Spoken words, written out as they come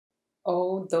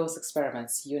Oh, those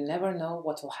experiments. You never know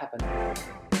what will happen.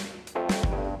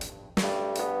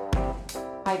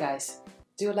 Hi guys,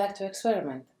 do you like to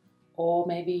experiment? Or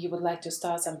maybe you would like to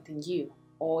start something new,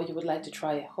 or you would like to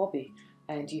try a hobby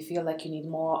and you feel like you need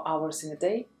more hours in a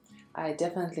day? I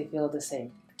definitely feel the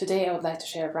same. Today I would like to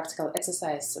share a practical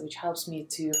exercise which helps me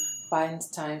to find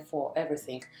time for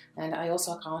everything. And I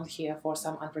also account here for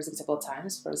some unpredictable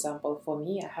times. For example, for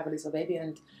me, I have a little baby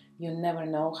and you never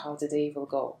know how the day will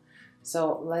go.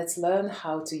 So let's learn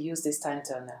how to use this time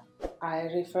turner. I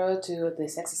refer to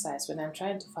this exercise when I'm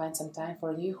trying to find some time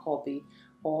for a new hobby,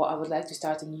 or I would like to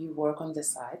start a new work on the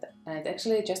side, and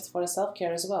actually just for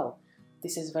self-care as well.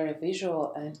 This is very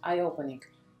visual and eye-opening.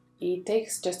 It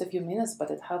takes just a few minutes,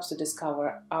 but it helps to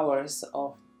discover hours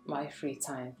of my free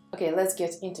time. Okay, let's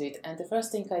get into it. And the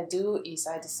first thing I do is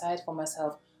I decide for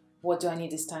myself what do I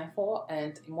need this time for,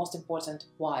 and most important,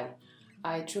 why.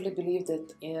 I truly believe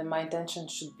that my intention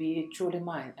should be truly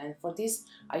mine, and for this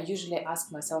I usually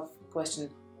ask myself the question,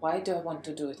 why do I want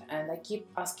to do it? And I keep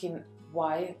asking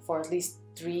why for at least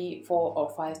 3, 4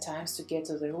 or 5 times to get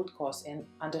to the root cause and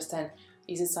understand,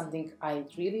 is it something I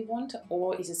really want,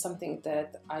 or is it something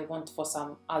that I want for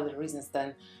some other reasons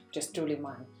than just truly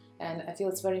mine? And I feel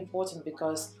it's very important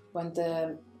because when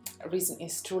the reason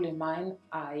is truly mine,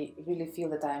 I really feel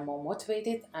that I am more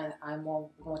motivated, and I'm more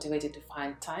motivated to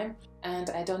find time, and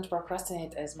I don't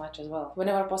procrastinate as much as well.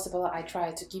 Whenever possible, I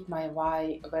try to keep my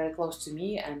why very close to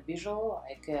me and visual,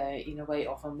 like in a way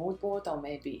of a mood board, or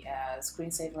maybe a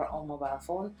screensaver on mobile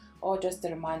phone, or just a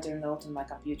reminder note on my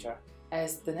computer.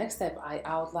 As the next step, I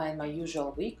outline my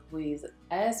usual week with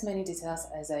as many details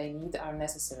as I need are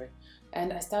necessary.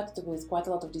 And I started with quite a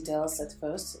lot of details at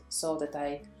first so that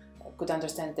I could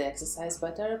understand the exercise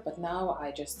better, but now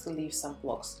I just leave some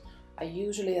blocks. I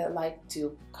usually like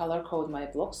to color code my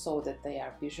blocks so that they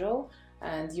are visual,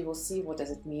 and you will see what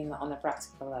does it mean on a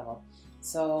practical level.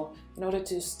 So in order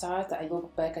to start, I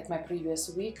look back at my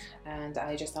previous week and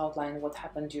I just outline what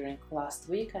happened during last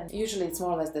week, and usually it's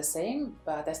more or less the same,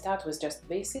 but I start with just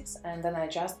basics and then I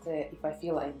adjust if I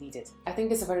feel I need it. I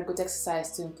think it's a very good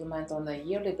exercise to implement on a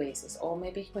yearly basis, or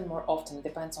maybe even more often,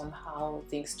 depends on how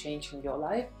things change in your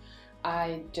life.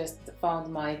 I just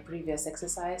found my previous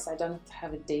exercise, I don't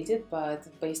have it dated, but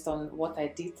based on what I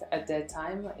did at that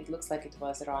time, it looks like it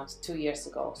was around 2 years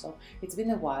ago. So it's been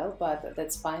a while, but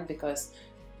that's fine because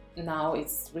now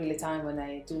it's really time when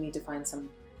I do need to find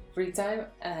some free time,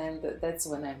 and that's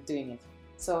when I'm doing it.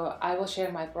 So I will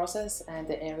share my process and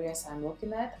the areas I'm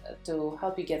looking at to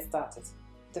help you get started.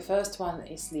 The first one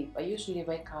is sleep. I usually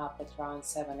wake up at around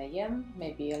 7 a.m.,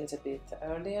 maybe a little bit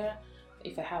earlier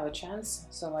if I have a chance,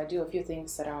 so I do a few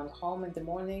things around home in the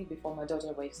morning before my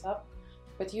daughter wakes up,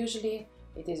 but usually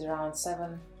it is around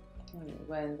 7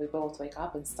 when we both wake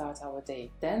up and start our day.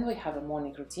 Then we have a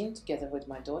morning routine together with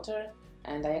my daughter,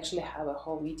 and I actually have a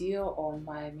whole video on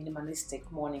my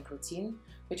minimalistic morning routine,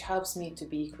 which helps me to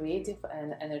be creative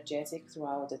and energetic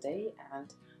throughout the day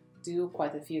and do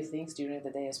quite a few things during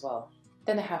the day as well.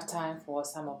 Then I have time for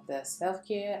some of the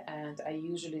self-care, and I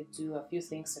usually do a few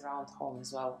things around home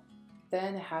as well.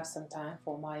 Then I have some time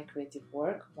for my creative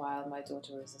work while my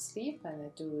daughter is asleep, and I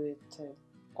do it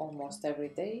almost every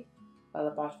day, well,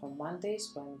 apart from Mondays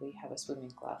when we have a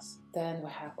swimming class. Then we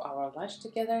have our lunch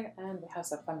together and we have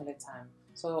some family time.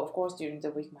 So of course during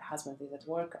the week my husband is at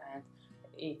work, and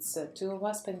it's two of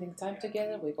us spending time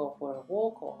together. We go for a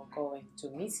walk or going to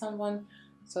meet someone.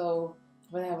 So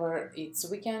whenever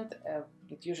it's weekend,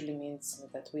 it usually means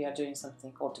that we are doing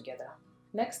something all together.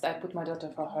 Next, I put my daughter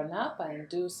for her nap and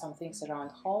do some things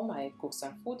around home. I cook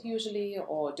some food usually,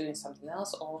 or doing something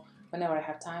else, or whenever I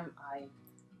have time, I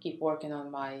keep working on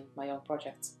my own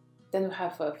projects. Then we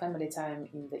have family time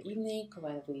in the evening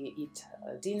when we eat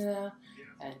dinner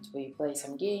and we play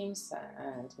some games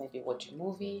and maybe watch a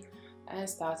movie and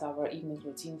start our evening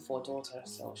routine for daughter,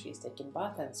 so she's taking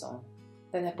bath and so on.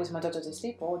 Then I put my daughter to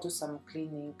sleep or do some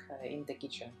cleaning in the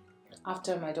kitchen.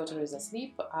 After my daughter is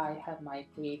asleep, I have my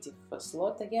creative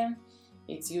slot again.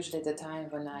 It's usually the time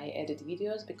when I edit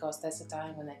videos, because that's the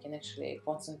time when I can actually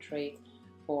concentrate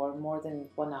for more than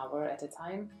 1 hour at a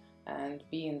time and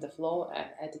be in the flow and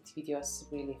edit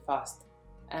videos really fast.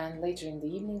 And later in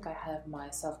the evening I have my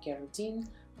self-care routine,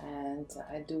 and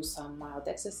I do some mild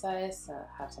exercise,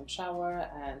 have some shower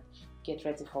and get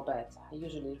ready for bed. I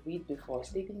usually read before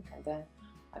sleeping, and then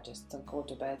I just go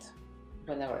to bed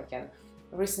whenever I can.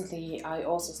 Recently I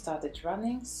also started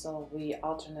running, so we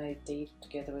alternate day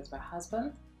together with my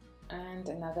husband. And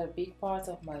another big part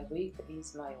of my week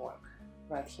is my work,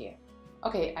 right here.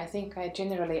 Okay, I think I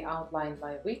generally outlined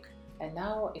my week, and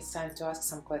now it's time to ask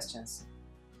some questions.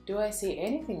 Do I see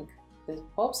anything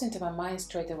that pops into my mind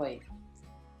straight away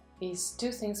is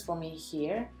two things for me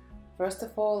here. First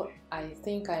of all, I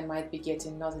think I might be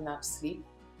getting not enough sleep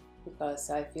because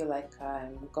I feel like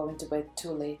I'm going to bed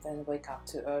too late and wake up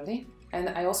too early. And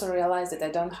I also realized that I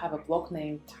don't have a block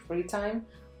named free time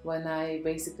when I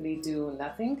basically do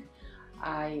nothing.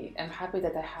 I am happy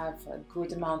that I have a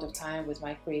good amount of time with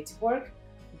my creative work,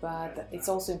 but it's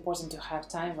also important to have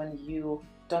time when you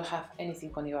don't have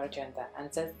anything on your agenda, and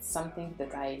that's something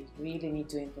that I really need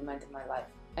to implement in my life.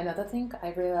 Another thing,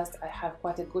 I realized I have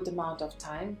quite a good amount of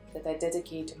time that I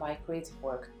dedicate to my creative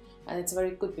work, and it's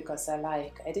very good because I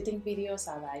like editing videos,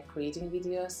 I like creating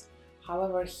videos.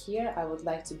 However, here I would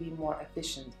like to be more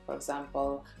efficient. For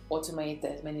example, automate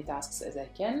as many tasks as I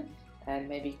can and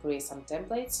maybe create some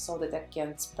templates so that I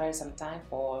can spare some time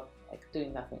for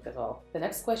doing nothing at all. The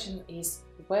next question is,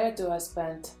 where do I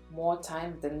spend more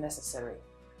time than necessary?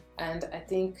 And I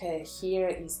think here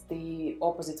is the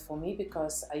opposite for me,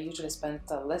 because I usually spend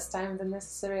less time than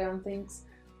necessary on things.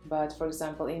 But for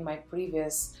example, in my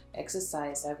previous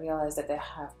exercise, I realized that I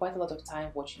have quite a lot of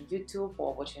time watching YouTube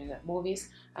or watching movies,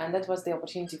 and that was the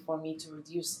opportunity for me to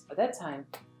reduce that time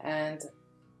and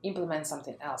implement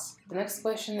something else. The next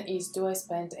question is, do I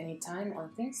spend any time on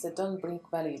things that don't bring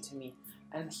value to me?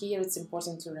 And here it's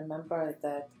important to remember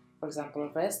that, for example,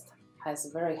 rest has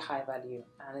very high value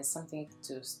and is something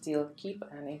to still keep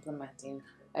and implement in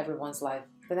everyone's life.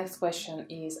 The next question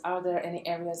is, are there any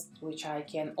areas which I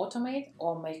can automate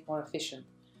or make more efficient?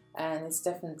 And it's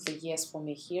definitely yes for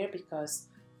me here, because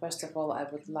first of all, I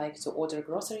would like to order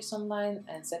groceries online,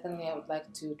 and secondly, I would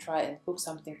like to try and cook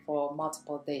something for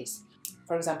multiple days.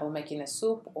 For example, making a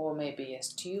soup or maybe a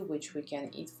stew which we can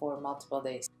eat for multiple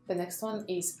days. The next one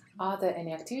is, are there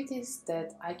any activities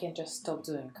that I can just stop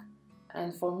doing?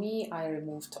 And for me, I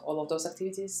removed all of those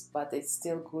activities, but it's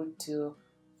still good to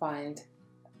find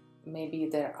maybe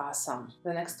there are some.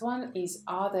 The next one is,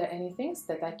 are there any things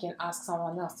that I can ask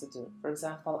someone else to do? For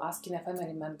example, asking a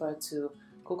family member to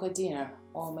cook a dinner,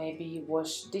 or maybe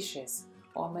wash dishes,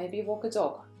 or maybe walk a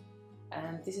dog.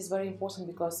 And this is very important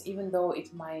because even though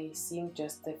it might seem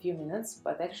just a few minutes,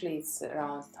 but actually it's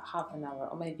around half an hour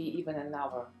or maybe even an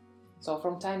hour. So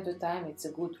from time to time, it's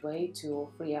a good way to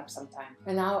free up some time.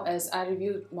 And now, as I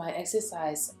reviewed my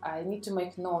exercise, I need to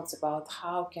make notes about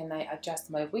how can I adjust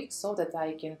my week so that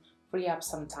I can free up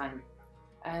some time.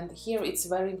 And here it's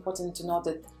very important to know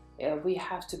that we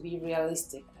have to be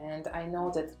realistic. And I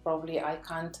know that probably I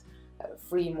can't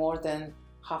free more than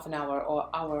half an hour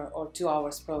or 2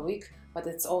 hours per week, but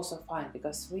it's also fine,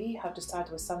 because we have to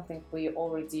start with something we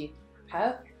already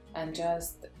have, and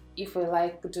just if we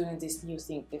like doing this new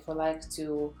thing, if we like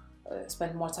to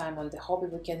spend more time on the hobby,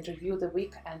 we can review the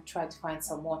week and try to find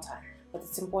some more time. But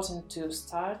it's important to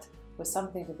start with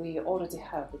something that we already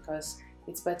have, because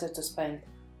it's better to spend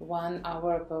 1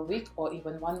 hour per week or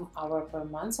even 1 hour per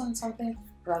month on something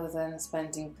rather than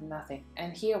spending nothing.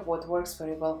 And here what works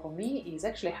very well for me is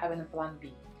actually having a plan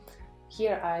B.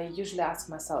 Here I usually ask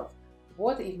myself,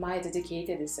 what if my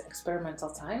dedicated experimental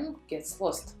time gets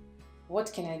lost?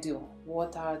 What can I do?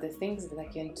 What are the things that I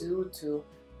can do to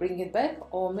bring it back,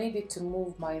 or maybe to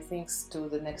move my things to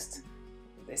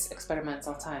this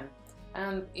experimental time?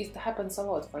 And it happens a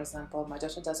lot. For example, my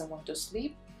daughter doesn't want to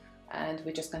sleep and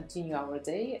we just continue our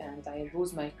day and I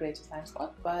lose my creative time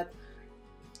slot, but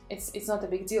it's not a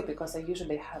big deal because I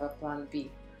usually have a plan B,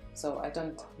 so I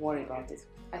don't worry about it.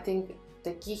 I think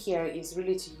the key here is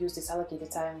really to use this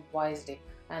allocated time wisely,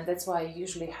 and that's why I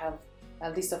usually have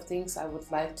a list of things I would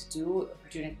like to do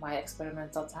during my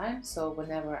experimental time, so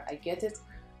whenever I get it,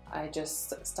 I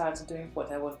just start doing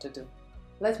what I want to do.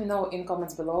 Let me know in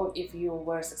comments below if you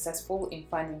were successful in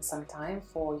finding some time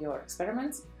for your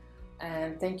experiments,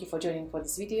 and thank you for joining for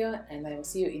this video, and I will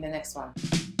see you in the next one.